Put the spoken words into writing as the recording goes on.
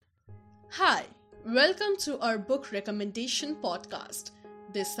Hi, welcome to our book recommendation podcast.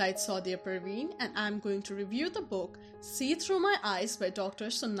 This side Sadia Parveen and I'm going to review the book See Through My Eyes by Dr.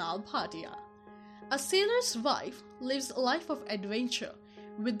 Sonal Bhatia. A sailor's wife lives a life of adventure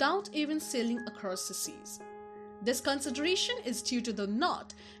without even sailing across the seas. This consideration is due to the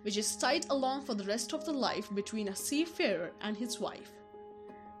knot which is tied along for the rest of the life between a seafarer and his wife.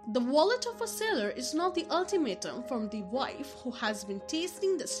 The wallet of a sailor is not the ultimatum from the wife who has been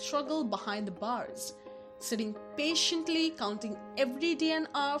tasting the struggle behind the bars, sitting patiently counting every day and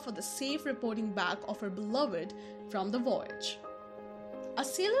hour for the safe reporting back of her beloved from the voyage. A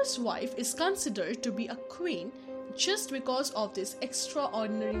sailor's wife is considered to be a queen just because of this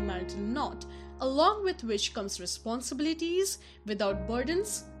extraordinary marital knot, along with which comes responsibilities without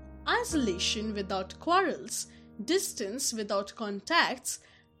burdens, isolation without quarrels, distance without contacts,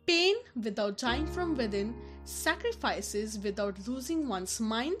 pain without dying from within, sacrifices without losing one's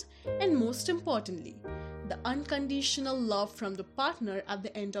mind, and most importantly, the unconditional love from the partner at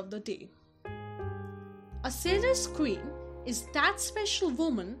the end of the day. A sailor's queen is that special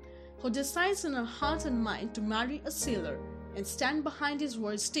woman who decides in her heart and mind to marry a sailor and stand behind his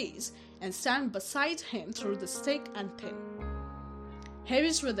worst days and stand beside him through the thick and thin. Here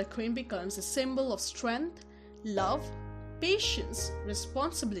is where the queen becomes a symbol of strength, love, patience,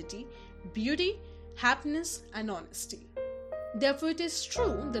 responsibility, beauty, happiness, and honesty. Therefore, it is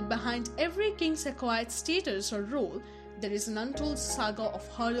true that behind every king's acquired status or role, there is an untold saga of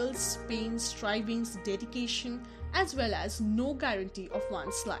hurdles, pains, strivings, dedication, as well as no guarantee of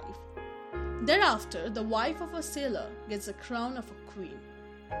one's life. Thereafter, the wife of a sailor gets the crown of a queen.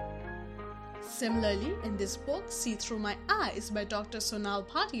 Similarly, in this book, See Through My Eyes by Dr. Sonal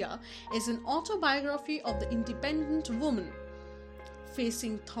Bhatia is an autobiography of the independent woman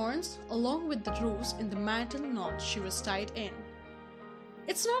facing thorns along with the rose in the marital knot she was tied in.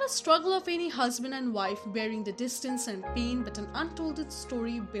 It's not a struggle of any husband and wife bearing the distance and pain, but an untold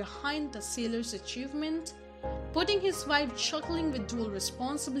story behind the sailor's achievement, putting his wife juggling with dual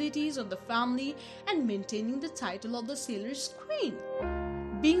responsibilities of the family and maintaining the title of the sailor's queen.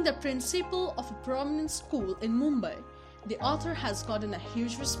 Being the principal of a prominent school in Mumbai, the author has gotten a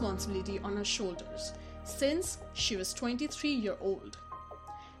huge responsibility on her shoulders since she was 23 years old.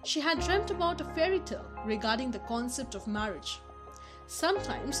 She had dreamt about a fairy tale regarding the concept of marriage.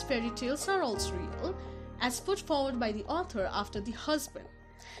 Sometimes fairy tales are also real, as put forward by the author after the husband.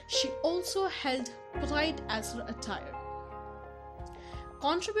 She also held pride as her attire,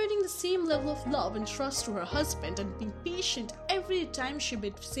 contributing the same level of love and trust to her husband and being patient every time she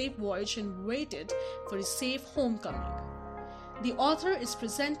bid safe voyage and waited for his safe homecoming. The author is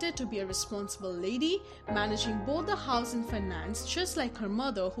presented to be a responsible lady, managing both the house and finance, just like her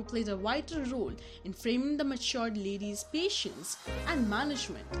mother, who played a vital role in framing the matured lady's patience and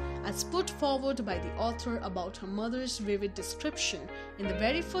management, as put forward by the author about her mother's vivid description in the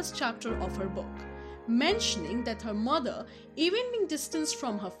very first chapter of her book, mentioning that her mother, even being distanced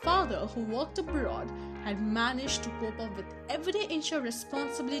from her father who worked abroad, had managed to cope up with every inch of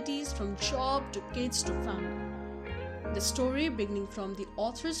responsibilities from job to kids to family. The story, beginning from the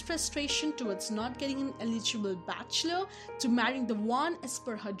author's frustration towards not getting an eligible bachelor to marrying the one as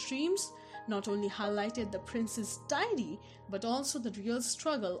per her dreams, not only highlighted the prince's diary but also the real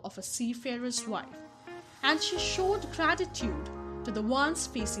struggle of a seafarer's wife. And she showed gratitude to the ones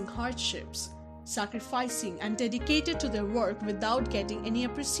facing hardships, sacrificing and dedicated to their work without getting any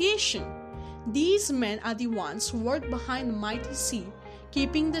appreciation. These men are the ones who work behind the mighty sea,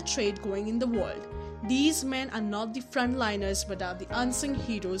 keeping the trade going in the world. These men are not the frontliners but are the unsung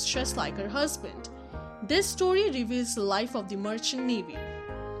heroes, just like her husband. This story reveals the life of the merchant navy.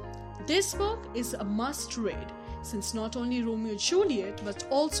 This book is a must-read, since not only Romeo and Juliet but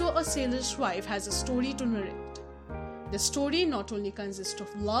also a sailor's wife has a story to narrate. The story not only consists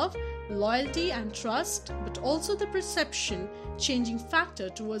of love, loyalty and trust, but also the perception-changing factor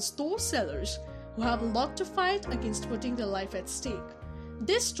towards those sailors who have a lot to fight against putting their life at stake.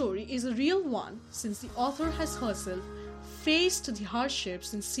 This story is a real one, since the author has herself faced the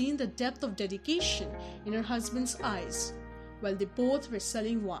hardships and seen the depth of dedication in her husband's eyes, while they both were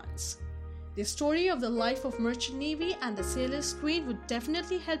selling ones. The story of the life of merchant navy and the sailor's queen would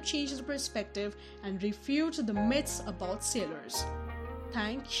definitely help change the perspective and refute the myths about sailors.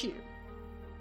 Thank you.